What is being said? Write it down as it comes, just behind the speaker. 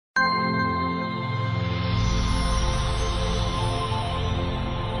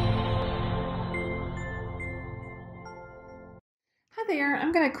Hi there,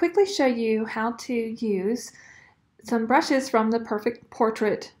 I'm going to quickly show you how to use some brushes from the Perfect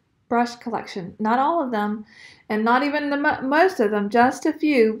Portrait brush collection. Not all of them, and not even most of them, just a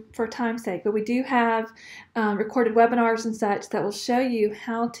few for time's sake. But we do have recorded webinars and such that will show you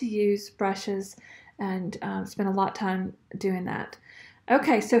how to use brushes and spend a lot of time doing that.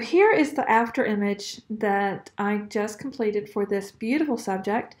 Okay, so here is the after image that I just completed for this beautiful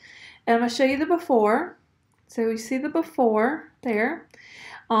subject. And I'm going to show you the before. So you see the before there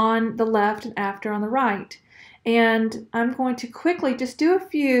on the left and after on the right. And I'm going to quickly just do a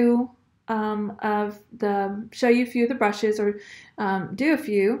few show you a few of the brushes, or do a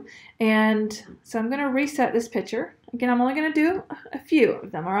few. And so I'm going to reset this picture. Again, I'm only going to do a few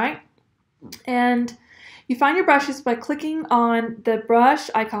of them, all right? And you find your brushes by clicking on the brush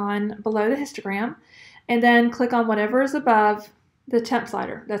icon below the histogram, and then click on whatever is above the temp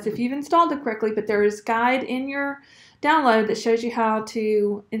slider. That's if you've installed it correctly, but there is a guide in your download that shows you how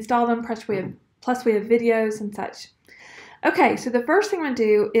to install them, plus we have videos and such. Okay, so the first thing I'm going to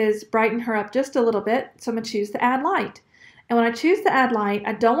do is brighten her up just a little bit, so I'm going to choose the Add Light. And when I choose the Add Light,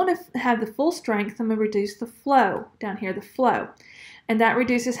 I don't want to have the full strength. I'm going to reduce the flow down here, the flow. And that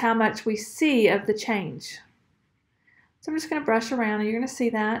reduces how much we see of the change. So I'm just going to brush around, and you're going to see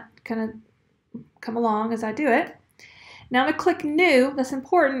that kind of come along as I do it. Now I'm going to click New. That's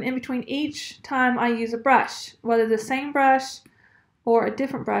important in between each time I use a brush, whether the same brush or a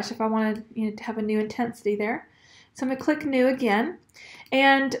different brush if I want to have a new intensity there. So I'm going to click New again.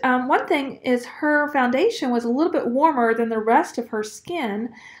 And one thing is her foundation was a little bit warmer than the rest of her skin.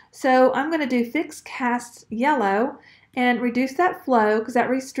 So I'm going to do Fix Cast Yellow and reduce that flow, because that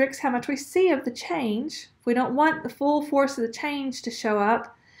restricts how much we see of the change. If we don't want the full force of the change to show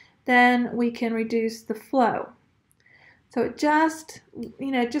up, then we can reduce the flow. So it just,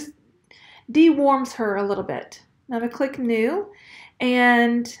 just de-warms her a little bit. Now I'm going to click New,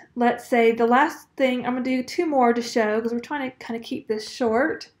 and let's say the last thing, I'm going to do two more to show, because we're trying to kind of keep this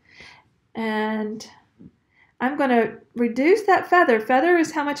short. And I'm going to reduce that feather. Feather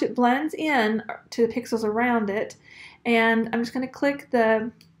is how much it blends in to the pixels around it. And I'm just going to click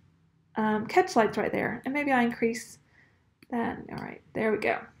the catch lights right there. And maybe I increase that. All right, there we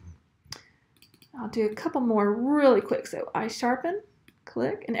go. I'll do a couple more really quick. So I sharpen,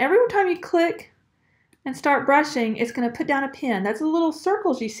 click, and every time you click and start brushing, it's going to put down a pin. That's the little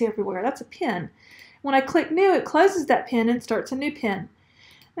circles you see everywhere. That's a pin. When I click New, it closes that pin and starts a new pin.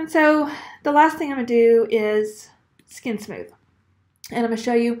 And so the last thing I'm going to do is Skin Smooth. And I'm going to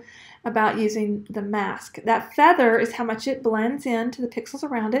show you about using the mask. That feather is how much it blends into the pixels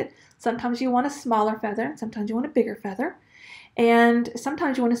around it. Sometimes you want a smaller feather, sometimes you want a bigger feather, and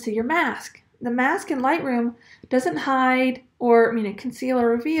sometimes you want to see your mask. The mask in Lightroom doesn't hide or conceal or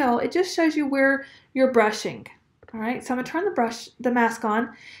reveal. It just shows you where you're brushing. All right, so I'm going to turn the mask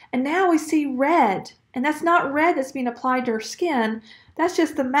on, and now we see red. And that's not red that's being applied to her skin. That's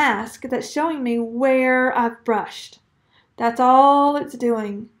just the mask that's showing me where I've brushed. That's all it's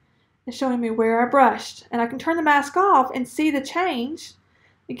doing. It's showing me where I brushed. And I can turn the mask off and see the change.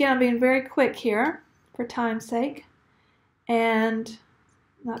 Again, I'm being very quick here for time's sake, and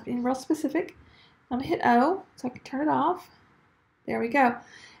not being real specific. I'm going to hit O so I can turn it off. There we go.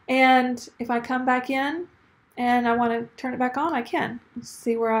 And if I come back in and I want to turn it back on, I can. Let's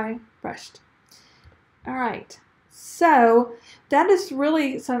see where I brushed. All right. So that is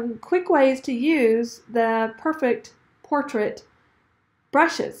really some quick ways to use the Perfect Portrait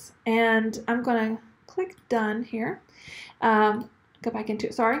brushes. And I'm going to click Done here. Go back into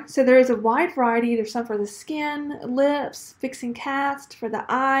it, sorry. So there is a wide variety. There's some for the skin, lips, fixing cast, for the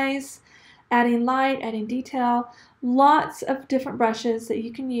eyes, adding light, adding detail. Lots of different brushes that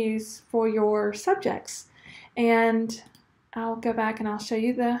you can use for your subjects. And I'll go back and I'll show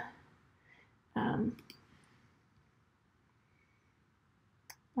you the all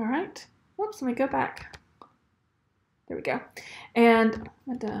right. Whoops, let me go back. There we go. And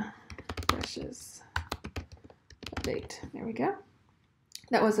the brushes update. There we go.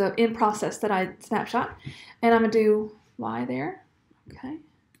 That was an in process that I snapshot. And I'm going to do Y there. Okay.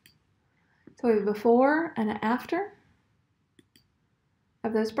 So we have a before and an after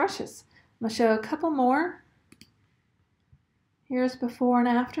of those brushes. I'm going to show a couple more. Here's before and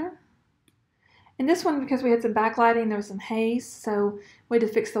after. And this one, because we had some backlighting, there was some haze, so we had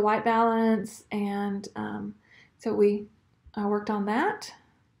to fix the white balance. And so we worked on that.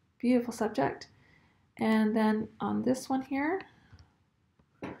 Beautiful subject. And then on this one here,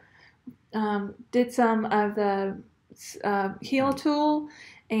 did some of the heal tool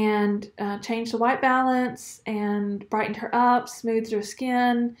and changed the white balance and brightened her up, smoothed her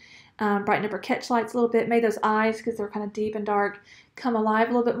skin, brighten up her catch lights a little bit, made those eyes, because they're kind of deep and dark, come alive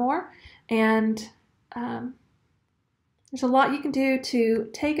a little bit more. And there's a lot you can do to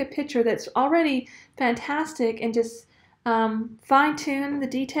take a picture that's already fantastic and just fine-tune the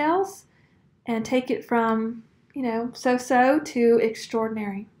details and take it from, you know, so-so to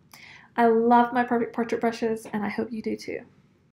extraordinary. I love my Perfect Portrait brushes, and I hope you do too.